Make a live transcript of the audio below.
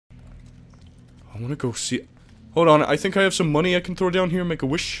I want to go see... Hold on, I think I have some money I can throw down here and make a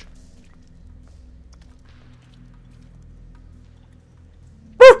wish.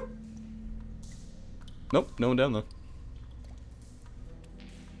 Woo! Nope, no one down though.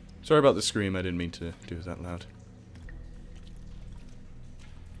 Sorry about the scream, I didn't mean to do it that loud.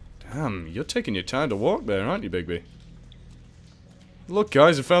 Damn, you're taking your time to walk there, aren't you, Bigby? Look,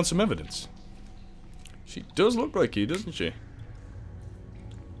 guys, I found some evidence. She does look like you, doesn't she?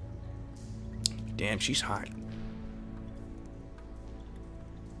 Damn, she's hot.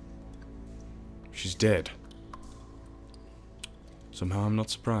 She's dead. Somehow I'm not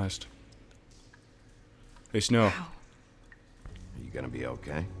surprised. Hey, Snow. Wow. Are you gonna be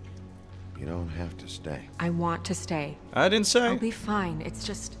okay? You don't have to stay. I want to stay. I didn't say. I'll be fine. It's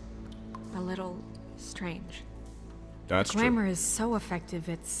just a little strange. That's true. Glamour is so effective,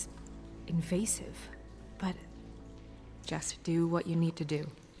 it's invasive. But just do what you need to do.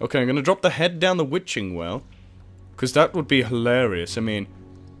 Okay, I'm gonna drop the head down the witching well. Because that would be hilarious. I mean,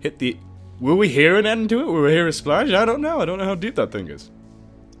 hit the... Will we hear an end to it? Will we hear a splash? I don't know. I don't know how deep that thing is.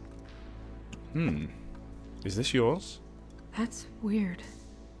 Is this yours? That's weird.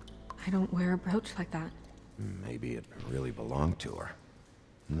 I don't wear a brooch like that. Maybe it really belonged to her.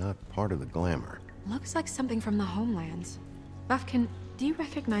 Not part of the glamour. Looks like something from the homelands. Buffkin, do you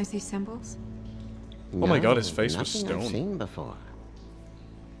recognize these symbols? Oh my god, his face was nothing I've stone. seen before.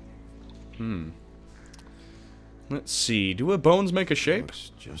 Let's see. Do her bones make a shape?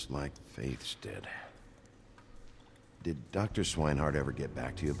 Looks just like Faith's did. Did Dr. Swinehart ever get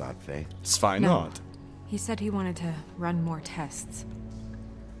back to you about Faith? It's fine No. not. He said he wanted to run more tests.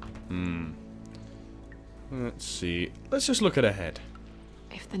 Let's see. Let's just look at her head.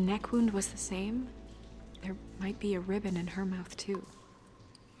 If the neck wound was the same, there might be a ribbon in her mouth too.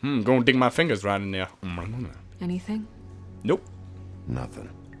 Gonna dig my fingers right in there. Anything? Nope. Nothing.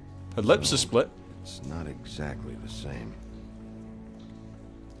 Her lips are split. It's not exactly the same.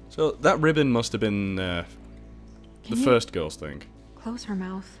 So that ribbon must have been the Can you first girl's thing. Close her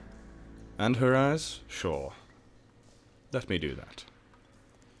mouth. And her eyes? Sure. Let me do that.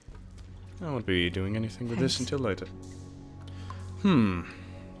 I won't be doing anything with this Thanks. until later.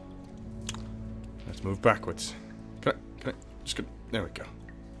 Let's move backwards. Can I just go... There we go.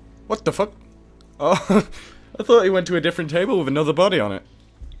 What the fuck? Oh, I thought he went to a different table with another body on it.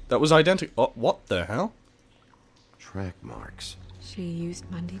 That was identical. Oh, what the hell? Track marks. She used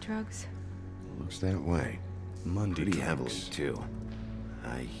Mundy drugs? Looks that way. Mundy Pretty drugs. heavily, too.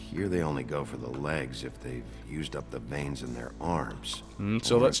 I hear they only go for the legs if they've used up the veins in their arms.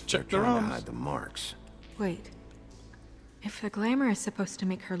 So Or let's if check they're their trying to arms. hide the marks. Wait. If the glamour is supposed to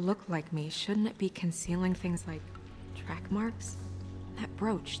make her look like me, shouldn't it be concealing things like track marks? That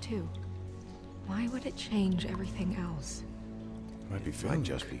brooch, too. Why would it change everything else? Might be Might failing.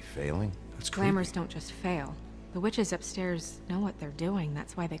 just be failing. That's creepy. Glamours don't just fail. The witches upstairs know what they're doing,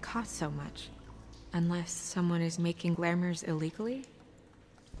 that's why they cost so much. Unless someone is making glamours illegally?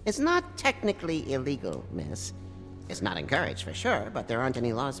 It's not technically illegal, miss. It's not encouraged for sure, but there aren't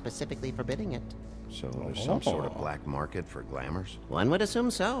any laws specifically forbidding it. So there's some sort of black market for glamours? One would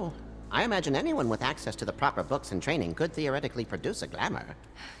assume so. I imagine anyone with access to the proper books and training could theoretically produce a glamour.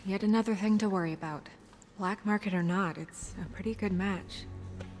 Yet another thing to worry about. Black market or not, it's a pretty good match.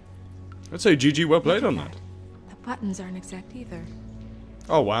 I'd say GG, well played on that. The buttons aren't exact either.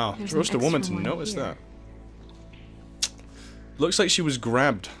 Oh wow, There's trust a an woman extra to one notice here. that. Looks like she was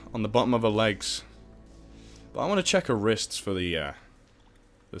grabbed on the bottom of her legs. But I want to check her wrists for the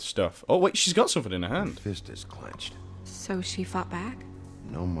stuff. Oh wait, she's got something in her Her hand. fist is clenched. So she fought back?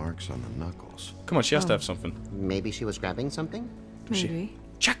 No marks on the knuckles. Come on, she has to have something. Maybe she was grabbing something? She- Maybe.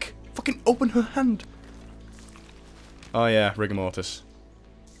 Check! Fucking open her hand! Oh yeah, rigor mortis.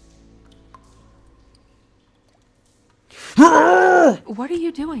 What are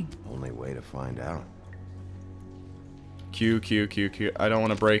you doing? Only way to find out. Q, Q, Q, Q. I don't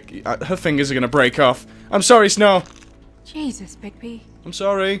want to break... her fingers are going to break off. I'm sorry, Snow! Jesus, Bigby. I'm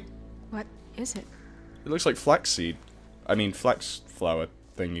sorry. What is it? It looks like flaxseed. I mean, flax flower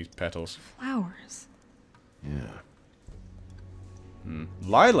thingy petals. Flowers. Yeah.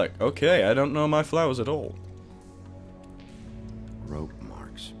 Lilac. Okay, I don't know my flowers at all. Rope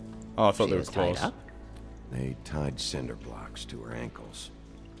marks. Oh, I thought She they were was tied claws. up? They tied cinder blocks to her ankles,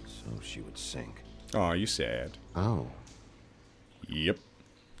 so she would sink. Oh, you sad. Oh. Yep.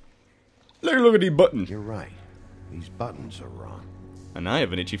 Look at the button. You're right. These buttons are wrong. And I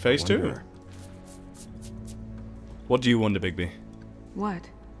have an itchy face too. Wonder- What do you wonder, Bigby? What?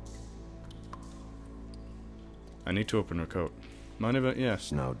 I need to open her coat. Mind if I... Yes.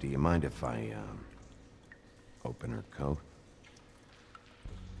 Snow, do you mind if I, open her coat?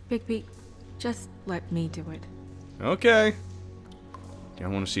 Bigby, Just let me do it. Okay. I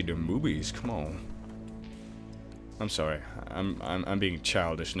want to see the movies. Come on. I'm sorry. I'm being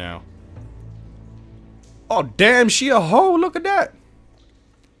childish now. Oh damn, she a hoe. Look at that.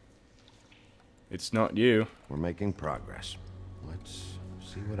 It's not you. We're making progress. Let's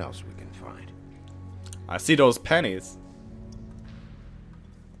see what else we can find. I see those pennies.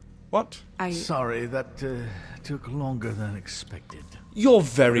 What? Sorry, that took longer than expected. You're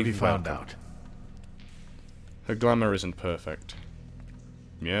very We found welcome. out. Her glamour isn't perfect.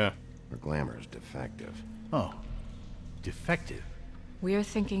 Yeah. Her glamour is defective. Oh, defective. We're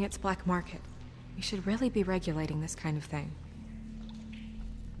thinking it's black market. We should really be regulating this kind of thing.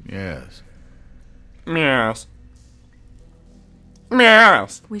 Yes. Meows.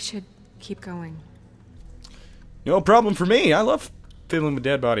 Meows. We should keep going. No problem for me. I love fiddling with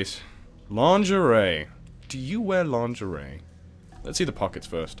dead bodies. Lingerie. Do you wear lingerie? Let's see the pockets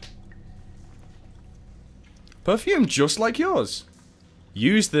first. Perfume just like yours.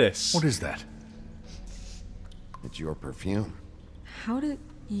 Use this. What is that? It's your perfume. How do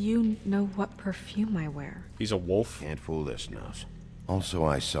you know what perfume I wear? He's a wolf. Can't fool this nose. Also,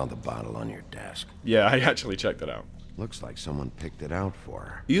 I saw the bottle on your desk. Yeah, I actually checked it out. Looks like someone picked it out for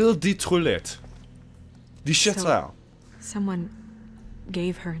her. Il dit Troulette. Du Château. Someone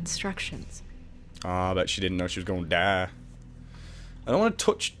gave her instructions. Ah, I bet she didn't know she was going to die. I don't want to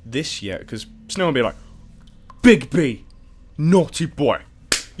touch this yet, because Snow will be like, Bigby, naughty boy,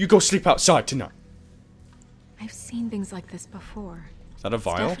 you go sleep outside tonight. I've seen things like this before. Is that a It's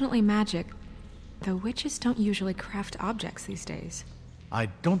vial? definitely magic. Though witches don't usually craft objects these days. I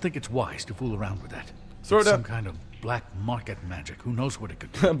don't think it's wise to fool around with that. Throw It's it some up. kind of black market magic. Who knows what it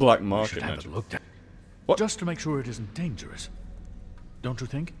could do? Black We market should have magic. it looked at. What? Just to make sure it isn't dangerous. Don't you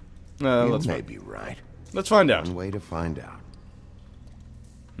think? You let's may find, be right. let's find out. One way to find out.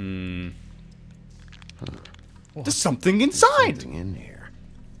 There's something inside. Something in here.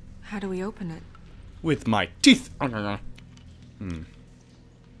 How do we open it? With my teeth. Might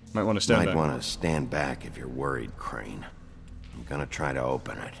want to stand Might back. want to stand back if you're worried, Crane. I'm gonna try to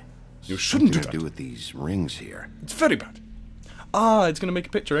open it. You shouldn't do Something to that. do with these rings here. It's very bad. Ah, it's gonna make a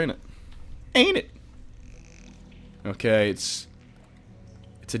picture, ain't it? Ain't it? Okay, it's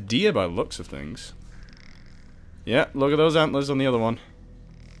a deer by the looks of things. Yeah, look at those antlers on the other one.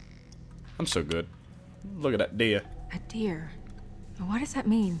 I'm so good. Look at that deer. A deer. What does that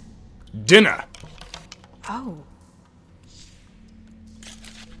mean? Dinner. Oh,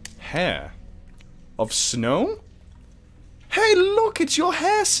 Hair of Snow? Hey, look, it's your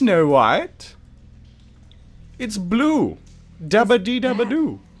hair, Snow White. It's blue. Dabba dee dabba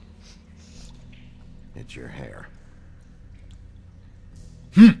doo. It's your hair.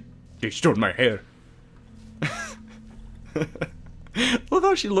 They stole my hair.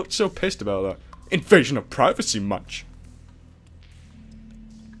 Although she looked so pissed about that. Invasion of privacy much.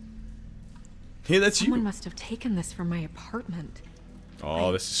 Hey, that's someone you. must have taken this from my apartment.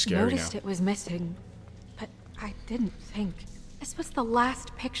 Oh, this is scary Noticed now. it was missing, but I didn't think. This was the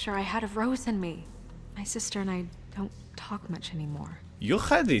last picture I had of Rose and me. My sister and I don't talk much anymore. You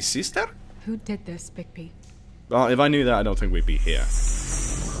had a sister? Who did this, Bigby? Well, if I knew that, I don't think we'd be here.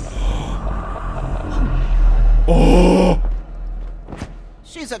 Oh!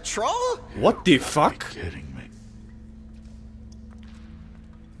 She's a troll? What the fuck? Kidding me.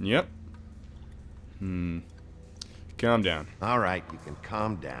 Yep. Calm down. All right, you can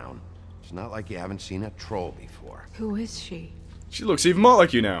calm down. It's not like you haven't seen a troll before. Who is she? She looks even more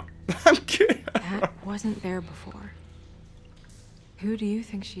like you now. I'm kidding. That wasn't there before. Who do you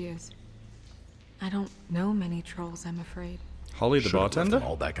think she is? I don't know many trolls, I'm afraid. Holly the Should've left them bartender?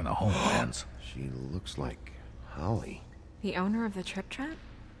 all back in the homelands. She looks like Holly. The owner of the Trip Trap?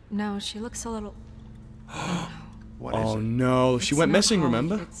 No, she looks a little... What is Oh it? no, she It's went not missing, Holly,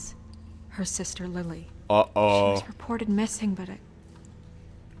 remember? It's her sister Lily. She Uh-oh. was reported missing, but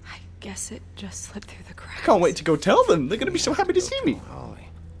I guess it just slipped through the cracks. I can't wait to go tell them. They're gonna be so happy to see me. Holly.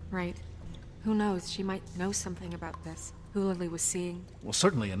 Right. Who knows? She might know something about this. Who Lily was seeing. Well,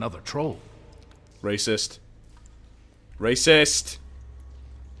 certainly another troll. Racist. Racist.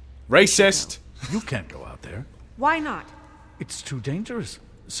 Racist. You can't go out there. Why not? It's too dangerous.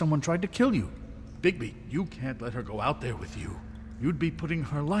 Someone tried to kill you. Bigby, you can't let her go out there with you. You'd be putting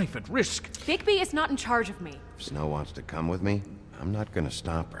her life at risk. Bigby is not in charge of me. If Snow wants to come with me, I'm not gonna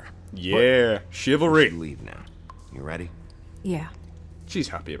stop her. Yeah, You chivalry. leave now. You ready? Yeah. She's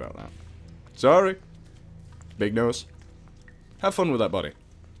happy about that. Sorry. Big nose. Have fun with that body.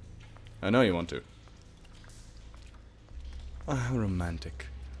 I know you want to. Oh, how romantic.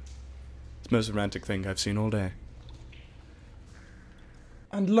 It's the most romantic thing I've seen all day.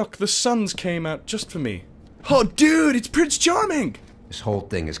 And look, the suns came out just for me. Oh, dude, it's Prince Charming! This whole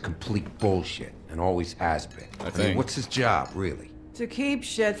thing is complete bullshit, and always has been. I think. mean, what's his job, really? To keep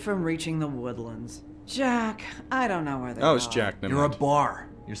shit from reaching the woodlands. Jack, I don't know where they Oh, it's go. Jack. Never You're a mind. bar.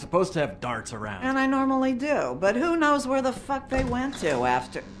 You're supposed to have darts around. And I normally do, but who knows where the fuck they went to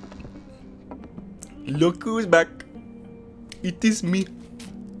after... Look who's back. It is me.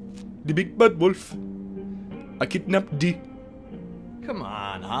 The big bad wolf. I kidnapped D. Come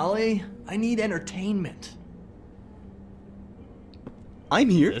on, Holly. I need entertainment. I'm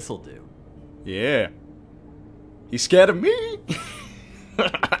here. This'll do. Yeah. He's scared of me.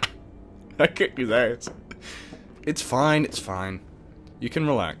 I kicked his ass. It's fine, it's fine. You can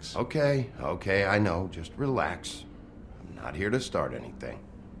relax. Okay, I know. Just relax. I'm not here to start anything.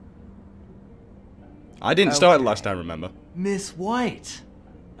 I didn't start it last time, remember? Miss White,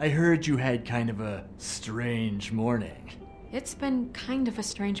 I heard you had kind of a strange morning. It's been kind of a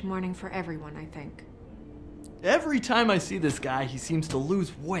strange morning for everyone, I think. Every time I see this guy, he seems to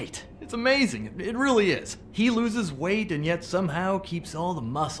lose weight. It's amazing. It really is. He loses weight and yet somehow keeps all the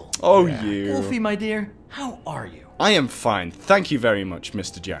muscle. Oh, yeah. Wolfie, my dear, how are you? I am fine. Thank you very much,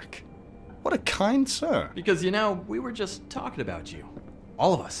 Mr. Jack. What a kind sir. Because, you know, we were just talking about you.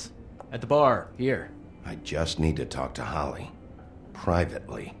 All of us. At the bar, here. I just need to talk to Holly.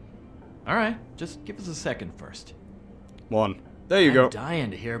 Privately. Alright, just give us a second first. One. There you I'm go.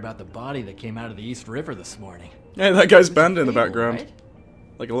 dying to hear about the body that came out of the East River this morning. Hey, that guy's banned in the Fable, background. right?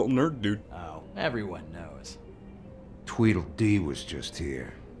 Like a little nerd dude. Oh, everyone knows. Tweedledee was just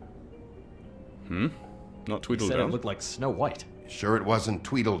here. Not He said it Tweedledum. looked like Snow White. Sure it wasn't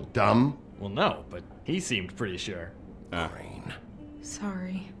Tweedledum? Well, no, but he seemed pretty sure. Brain.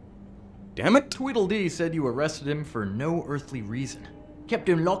 Sorry. Damn it. Tweedledee said you arrested him for no earthly reason. Kept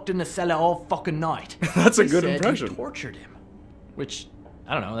him locked in the cellar all fucking night. That's a He good said impression. You tortured him. Which,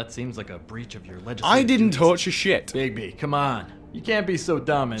 I don't know, that seems like a breach of your legislative I didn't duties. torture shit. Bigby, come on. You can't be so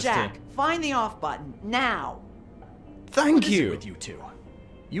dumb as Jack, to... find the off button, now! Thank What is it you. with you two?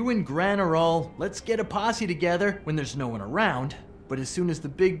 You and Gran are all, let's get a posse together when there's no one around, but as soon as the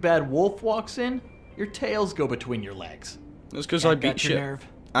big bad wolf walks in, your tails go between your legs. That's because That I got beat your shit. nerve?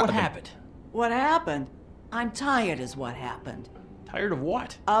 out What of him. happened? What happened? I'm tired is what happened. Tired of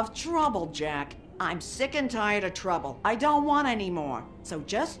what? Of trouble, Jack. I'm sick and tired of trouble. I don't want any more. So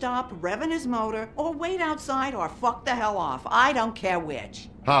just stop revving his motor, or wait outside, or fuck the hell off. I don't care which.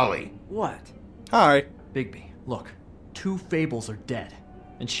 Holly. What? Hi. Bigby, look. 2 Fables are dead.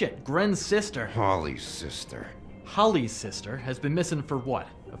 And shit, Gren's sister, Holly's sister. Holly's sister, has been missing for what?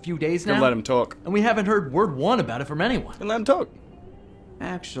 A few days Gonna now? let him talk. And we haven't heard word one about it from anyone. Gonna let him talk.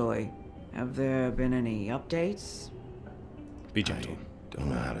 Actually, have there been any updates? Be gentle. I don't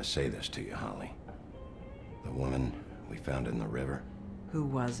know how to say this to you, Holly. The woman we found in the river. Who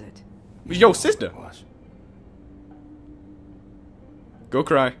was it? It was your know sister. who it was. Go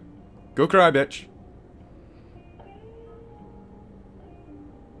cry. Go cry, bitch.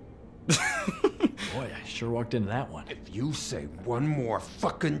 Boy, I sure walked into that one. If you say one more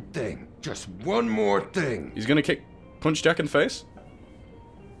fucking thing, just one more thing. He's gonna punch Jack in the face?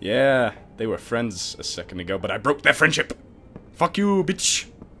 Yeah, they were friends a second ago, but I broke their friendship. Fuck you, bitch.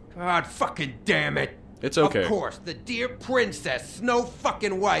 God fucking damn it. It's okay. Of course, the dear princess, Snow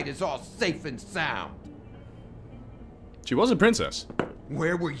fucking White, is all safe and sound. She was a princess.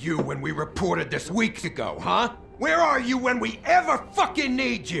 Where were you when we reported this weeks ago, huh? Where are you when we ever fucking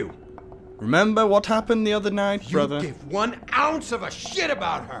need you? Remember what happened the other night, You brother? give 1 ounce of a shit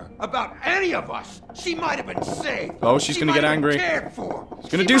about her, about any of us. She might have been saved. Oh, she's gonna get angry. Cared for. She's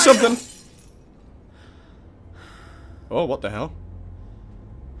gonna She do might have- something. Oh, what the hell?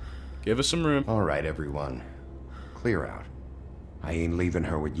 Give us some room. All right, everyone. Clear out. I ain't leaving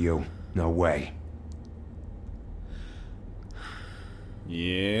her with you. No way.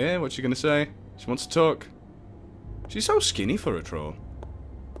 Yeah, what's she gonna say? She wants to talk. She's so skinny for a troll.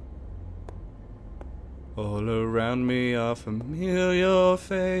 All around me are familiar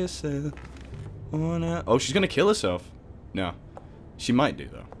faces. Oh, she's gonna kill herself. No. She might do,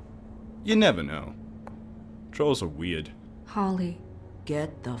 though. You never know. Trolls are weird. Holly,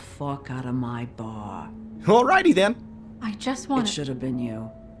 Get the fuck out of my bar. Alrighty then. I just It want should have been you.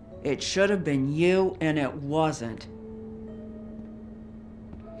 It should have been you, and it wasn't.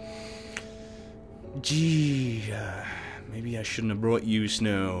 Gee, maybe I shouldn't have brought you,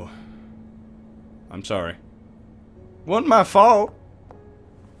 Snow. I'm sorry. Wasn't my fault.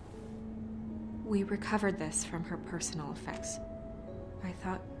 We recovered this from her personal effects. I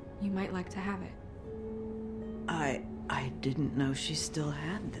thought you might like to have it. I didn't know she still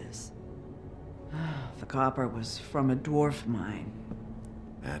had this. The copper was from a dwarf mine.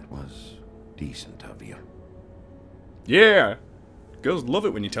 That was decent of you. Yeah! Girls love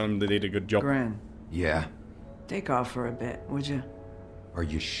it when you tell them they did a good job. Gren, Yeah? take off for a bit, would you? Are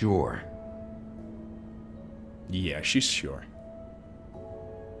you sure? Yeah, she's sure.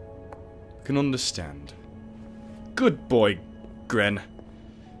 Can understand. Good boy, Gren.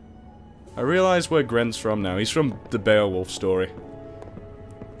 I realise where Gren's from now. He's from the Beowulf story.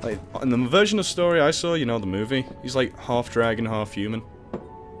 Like, in the version of story I saw, you know, the movie, he's like half dragon, half human.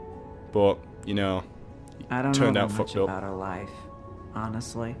 But, you know, I don't turned know out much fucked up. about her life.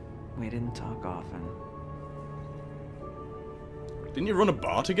 Honestly, we didn't talk often. Didn't you run a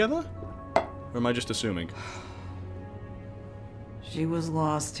bar together? Or am I just assuming? She was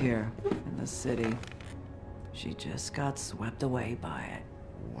lost here, in the city. She just got swept away by it.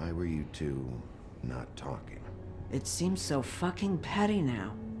 Why were you two not talking? It seems so fucking petty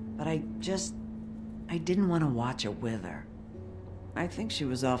now, but I didn't want to watch it with her. I think she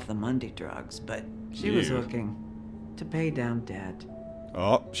was off the Monday drugs, but she was Ew. hooking to pay down debt.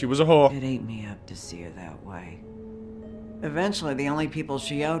 Oh, she was a whore. It ate me up to see her that way. Eventually, the only people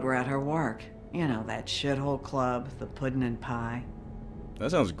she owed were at her work. You know, that shithole club, the Puddin' and Pie.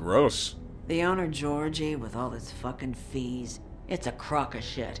 That sounds gross. The owner, Georgie, with all his fucking fees. It's a crock of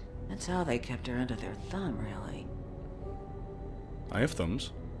shit. That's how they kept her under their thumb, really. I have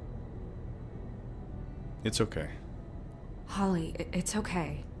thumbs. It's okay. Holly, it's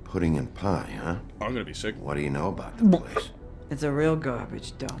okay. Pudding and pie, huh? I'm gonna be sick. What do you know about the place? It's a real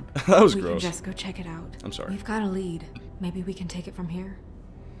garbage dump. That was We gross. can just go check it out. I'm sorry. We've got a lead. Maybe we can take it from here.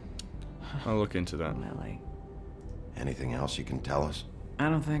 I'll look into that. Lily. Anything else you can tell us? I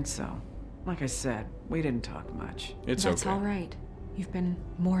don't think so. Like I said, we didn't talk much. It's That's okay. all right. You've been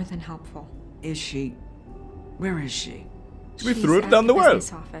more than helpful. Is she... Where is she? We She's threw it at down the well.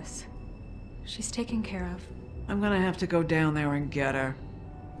 business office. She's taken care of. I'm gonna have to go down there and get her.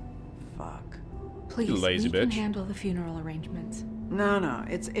 Fuck. Please, lazy we can bitch. handle the funeral arrangements. No,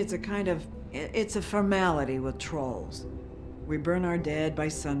 it's a kind of... It's a formality with trolls. We burn our dead by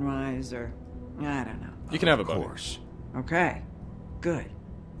sunrise, or... I don't know. You can have a Of buddy. course. Okay. Good.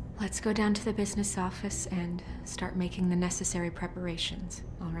 Let's go down to the business office and start making the necessary preparations,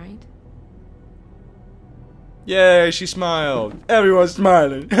 all right? Yay, she smiled. Everyone's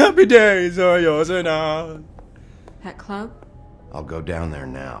smiling. Happy days are yours and ours. That club? I'll go down there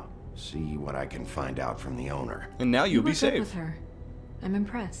now. See what I can find out from the owner. And now You you'll were be good with safe. her. I'm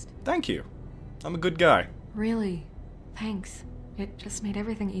impressed. Thank you. I'm a good guy. Really. Thanks. It just made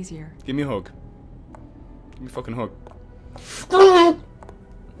everything easier. Give me a hug. Give me a fucking hug.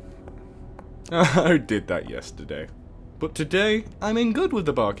 I did that yesterday. But today, I'm in good with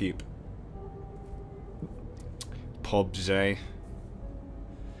the barkeep. Pubs, eh?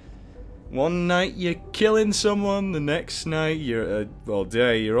 One night you're killing someone, the next night you're, all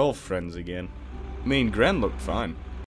day you're all friends again. Me and Gren looked fine.